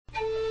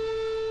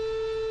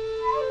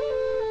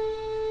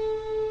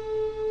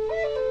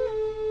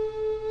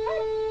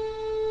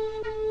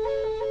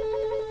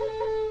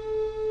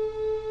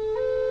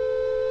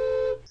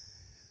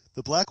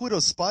The black widow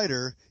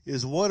spider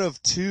is one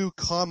of two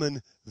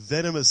common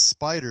venomous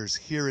spiders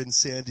here in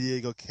San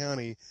Diego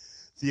County,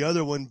 the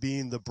other one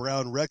being the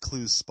brown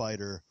recluse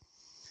spider.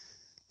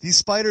 These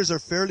spiders are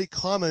fairly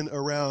common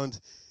around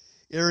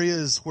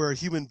areas where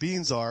human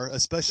beings are,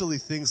 especially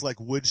things like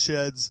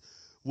woodsheds,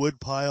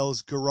 wood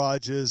piles,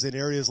 garages, and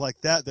areas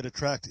like that that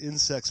attract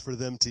insects for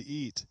them to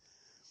eat.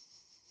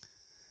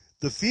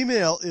 The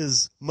female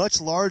is much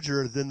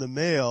larger than the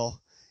male,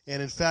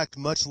 and in fact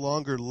much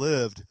longer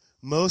lived.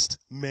 Most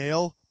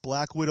male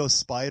black widow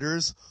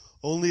spiders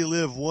only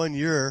live 1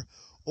 year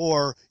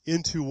or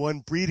into one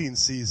breeding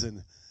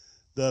season.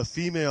 The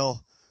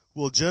female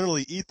will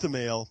generally eat the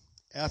male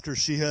after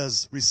she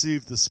has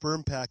received the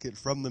sperm packet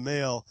from the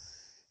male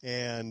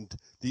and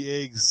the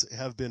eggs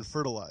have been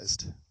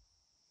fertilized.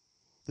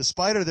 The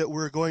spider that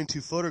we're going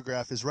to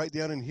photograph is right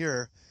down in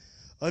here,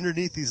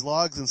 underneath these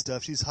logs and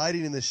stuff. She's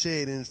hiding in the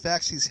shade, and in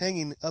fact she's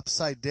hanging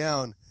upside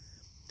down.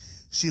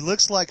 She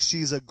looks like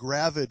she's a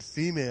gravid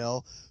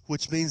female,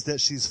 which means that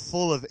she's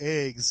full of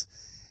eggs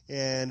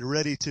and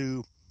ready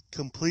to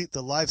complete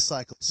the life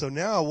cycle. So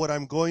now what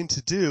I'm going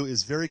to do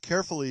is very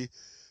carefully,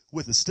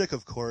 with a stick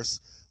of course,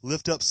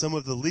 lift up some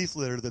of the leaf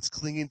litter that's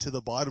clinging to the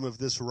bottom of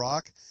this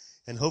rock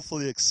and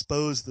hopefully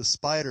expose the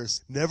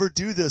spiders. Never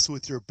do this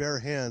with your bare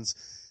hands.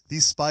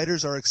 These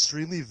spiders are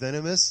extremely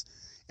venomous.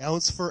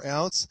 Ounce for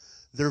ounce,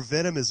 their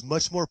venom is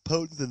much more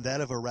potent than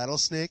that of a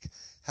rattlesnake.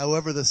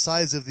 However, the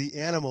size of the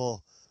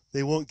animal,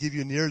 they won't give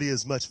you nearly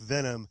as much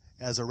venom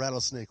as a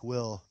rattlesnake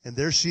will. And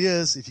there she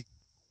is,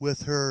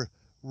 with her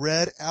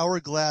red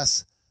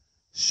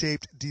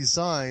hourglass-shaped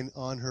design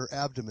on her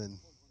abdomen.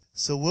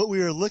 So what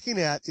we are looking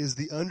at is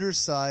the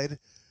underside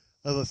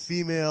of a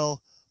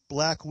female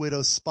black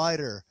widow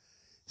spider.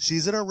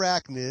 She's an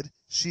arachnid.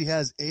 She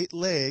has 8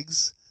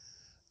 legs.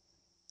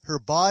 Her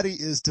body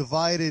is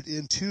divided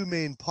in 2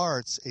 main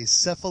parts, a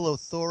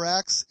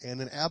cephalothorax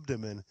and an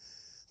abdomen.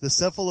 The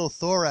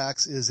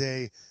cephalothorax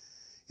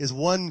is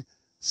one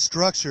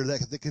structure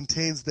that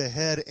contains the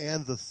head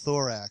and the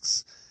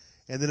thorax.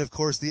 And then, of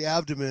course, the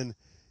abdomen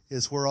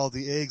is where all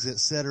the eggs,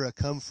 etc.,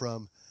 come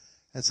from.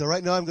 And so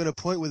right now I'm going to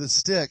point with a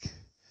stick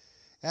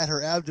at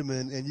her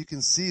abdomen, and you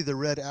can see the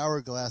red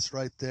hourglass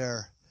right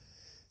there.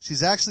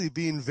 She's actually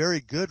being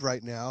very good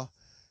right now,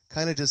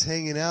 kind of just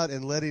hanging out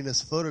and letting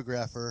us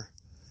photograph her.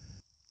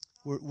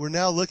 We're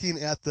now looking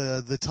at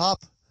the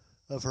top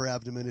of her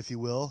abdomen, if you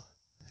will.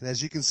 And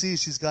as you can see,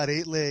 she's got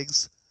 8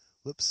 legs.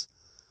 Whoops.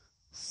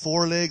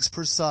 4 legs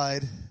per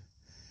side.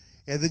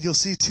 And then you'll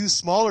see 2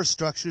 smaller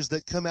structures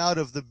that come out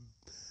of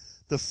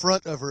the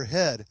front of her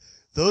head.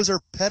 Those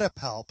are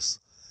pedipalps.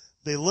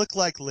 They look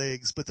like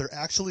legs, but they're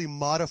actually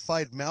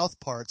modified mouth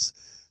parts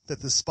that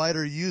the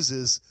spider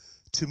uses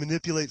to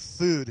manipulate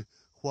food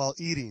while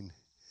eating.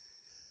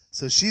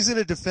 So she's in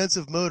a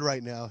defensive mode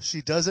right now.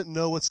 She doesn't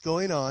know what's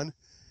going on.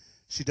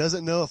 She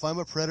doesn't know if I'm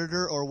a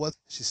predator or what.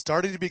 She's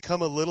starting to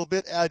become a little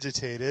bit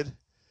agitated.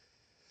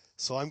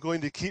 So I'm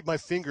going to keep my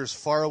fingers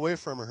far away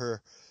from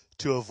her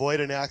to avoid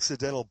an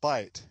accidental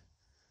bite.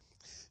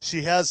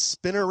 She has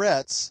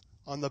spinnerets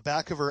on the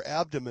back of her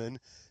abdomen,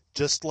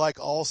 just like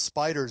all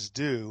spiders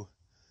do.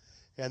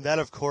 And that,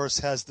 of course,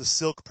 has the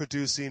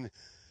silk-producing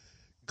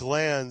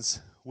glands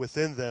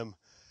within them.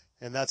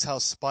 And that's how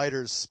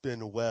spiders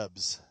spin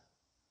webs.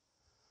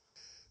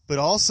 But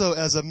also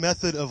as a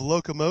method of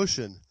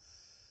locomotion.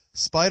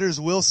 Spiders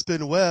will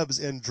spin webs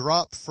and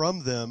drop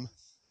from them.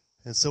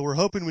 And so we're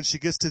hoping when she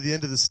gets to the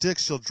end of the stick,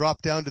 she'll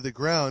drop down to the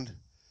ground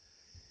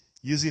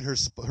using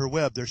her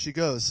web. There she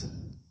goes.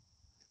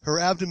 Her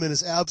abdomen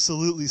is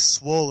absolutely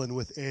swollen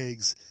with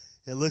eggs.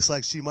 It looks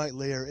like she might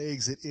lay her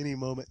eggs at any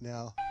moment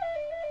now.